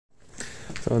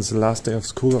So it's the last day of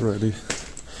school already.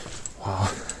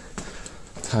 Wow.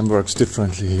 Time works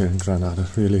differently here in Granada,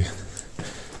 really.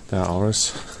 The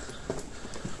hours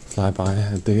fly by.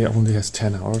 A day only has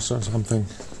 10 hours or something.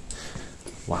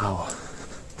 Wow.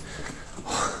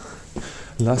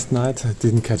 Last night I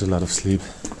didn't get a lot of sleep.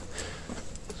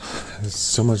 There's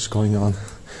so much going on.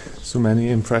 So many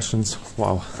impressions.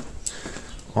 Wow.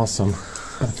 Awesome.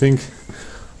 I think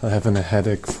I'll have a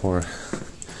headache for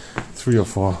 3 or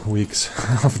 4 weeks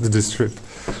after this trip.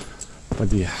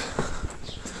 But yeah,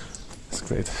 it's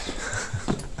great.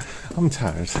 I'm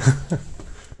tired.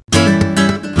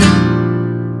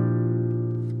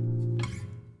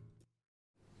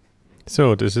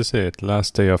 So this is it,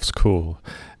 last day of school.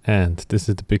 And this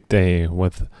is the big day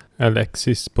with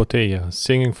Alexis Botella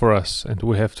singing for us, and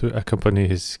we have to accompany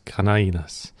his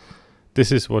granainas.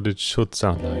 This is what it should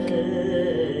sound like.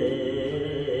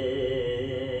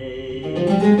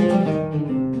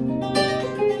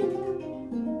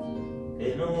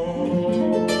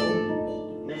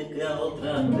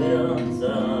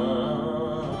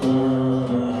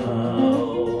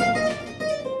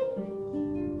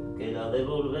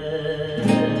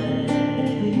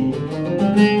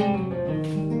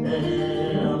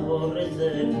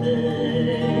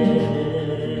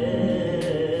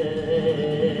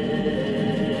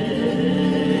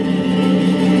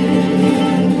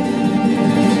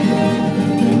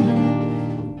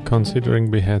 Considering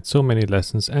we had so many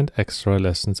lessons and extra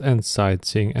lessons and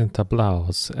sightseeing and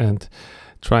tablaos and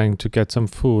trying to get some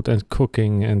food and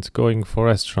cooking and going for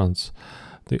restaurants,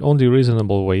 the only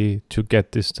reasonable way to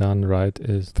get this done right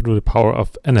is through the power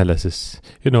of analysis.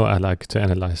 You know, I like to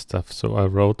analyze stuff, so I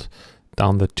wrote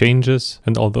down the changes,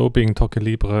 and although being Toque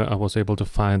Libre, I was able to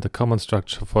find a common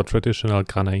structure for traditional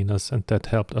granainas, and that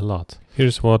helped a lot.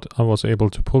 Here's what I was able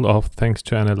to pull off thanks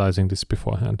to analyzing this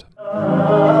beforehand.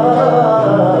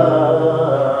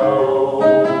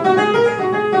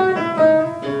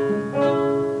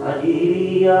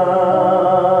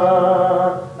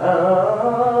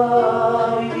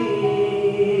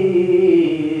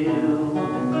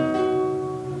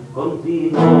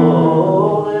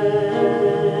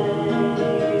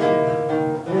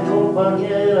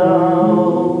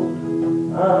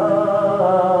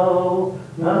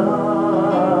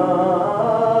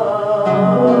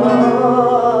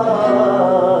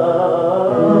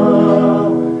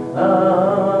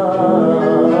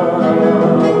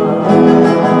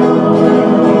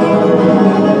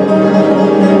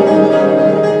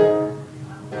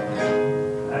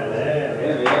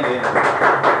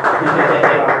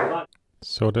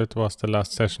 So that was the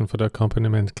last session for the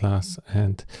accompaniment class,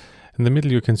 and in the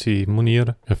middle you can see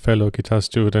Munir, a fellow guitar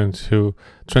student who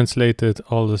translated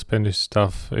all the Spanish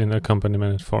stuff in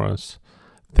accompaniment for us.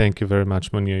 Thank you very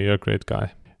much, Munir, you're a great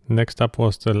guy. Next up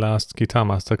was the last guitar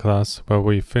masterclass, where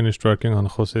we finished working on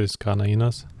José's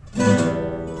granainas.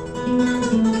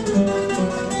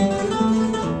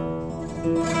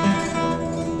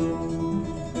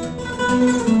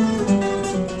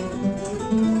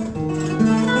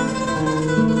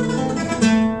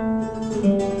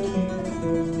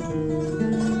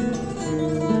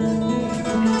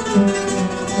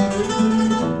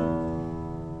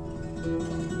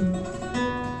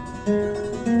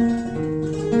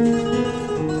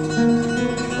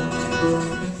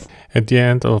 At the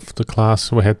end of the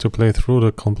class we had to play through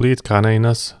the complete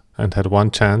granainas and had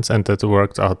one chance, and that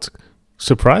worked out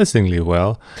surprisingly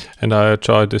well, and I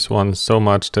enjoyed this one so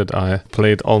much that I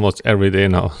played almost every day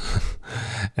now.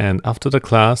 And after the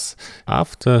class,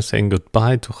 after saying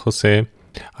goodbye to José,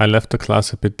 I left the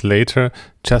class a bit later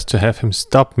just to have him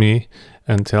stop me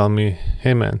and tell me,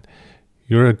 "Hey man,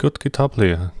 you're a good guitar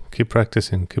player, keep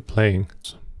practicing, keep playing."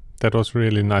 That was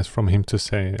really nice from him to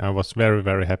say. I was very,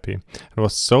 very happy. I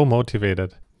was so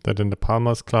motivated that in the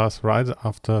Palmas class, right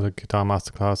after the guitar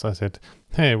master class, I said,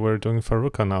 "Hey, we're doing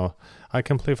Farruca now. I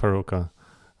can play Farruca."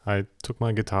 I took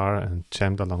my guitar and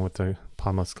jammed along with the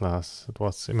Palmas class. It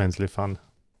was immensely fun.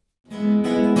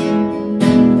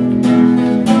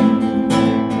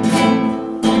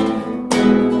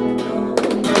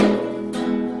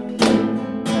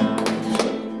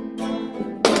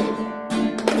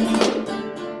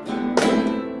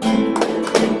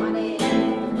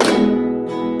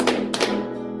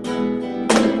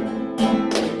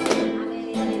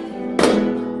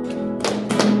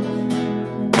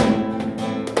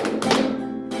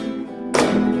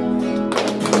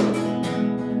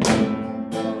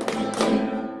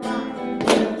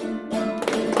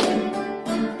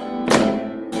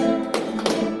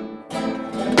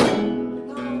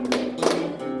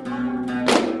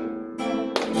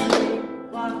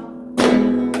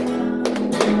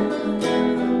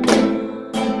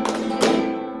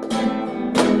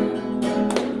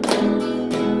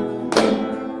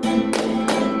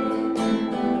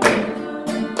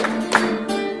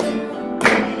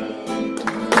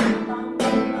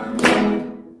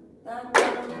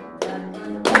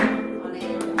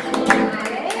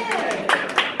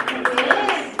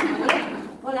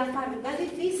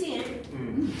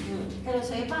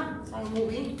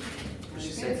 movie.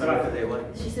 She said what?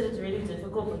 She said it's really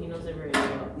difficult, but he knows it very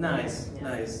well. Nice,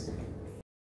 nice.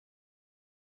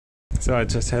 So I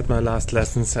just had my last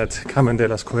lessons at Carmen de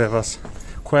las Cuevas.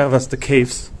 Cuevas, the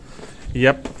caves.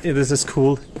 Yep, this is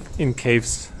cool. In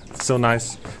caves. It's so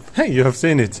nice. Hey, you have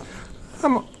seen it.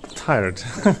 I'm tired.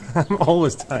 I'm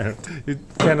always tired. You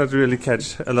cannot really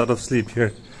catch a lot of sleep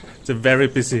here. It's a very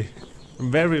busy,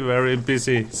 very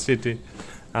busy city.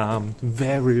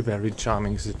 Very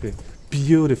charming city.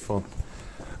 Beautiful.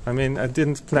 I mean, I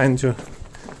didn't plan to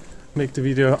make the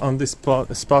video on this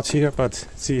spot here, but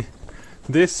see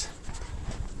this.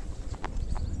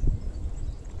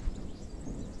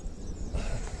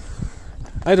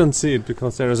 I don't see it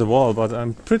because there is a wall, but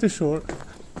I'm pretty sure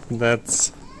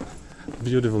that's a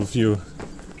beautiful view.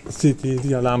 The city,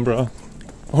 the Alhambra,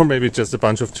 or maybe just a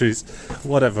bunch of trees,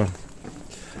 whatever.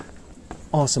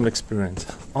 Awesome experience.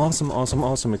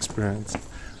 Awesome experience.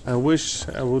 I wish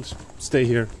I would stay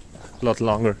here a lot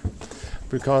longer,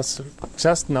 because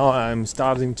just now I'm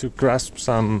starting to grasp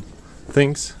some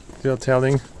things you're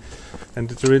telling,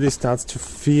 and it really starts to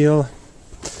feel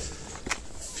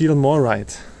more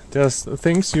right. There's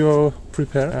things you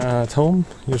prepare at home,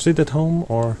 you sit at home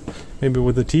or maybe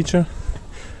with a teacher,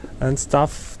 and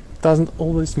stuff doesn't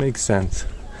always make sense.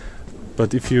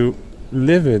 But if you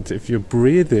live it, if you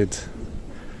breathe it,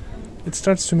 it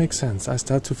starts to make sense. I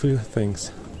start to feel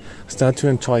things. I start to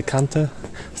enjoy Kante,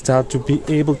 start to be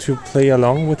able to play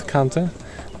along with Kante.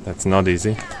 That's not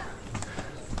easy.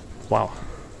 Wow,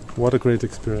 what a great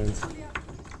experience.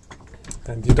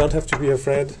 And you don't have to be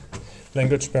afraid.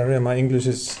 Language barrier, my English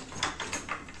is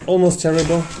almost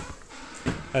terrible,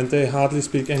 and they hardly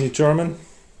speak any German,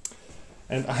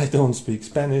 and I don't speak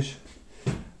Spanish,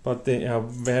 but they are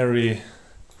very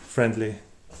friendly,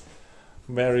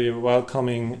 very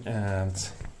welcoming, and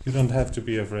you don't have to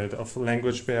be afraid of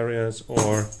language barriers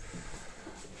or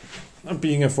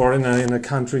being a foreigner in a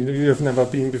country you have never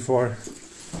been before.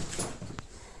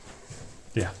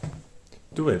 Yeah,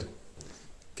 do it.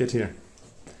 Get here.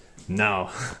 Now.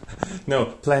 No,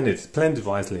 plan it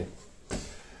wisely.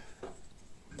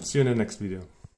 See you in the next video.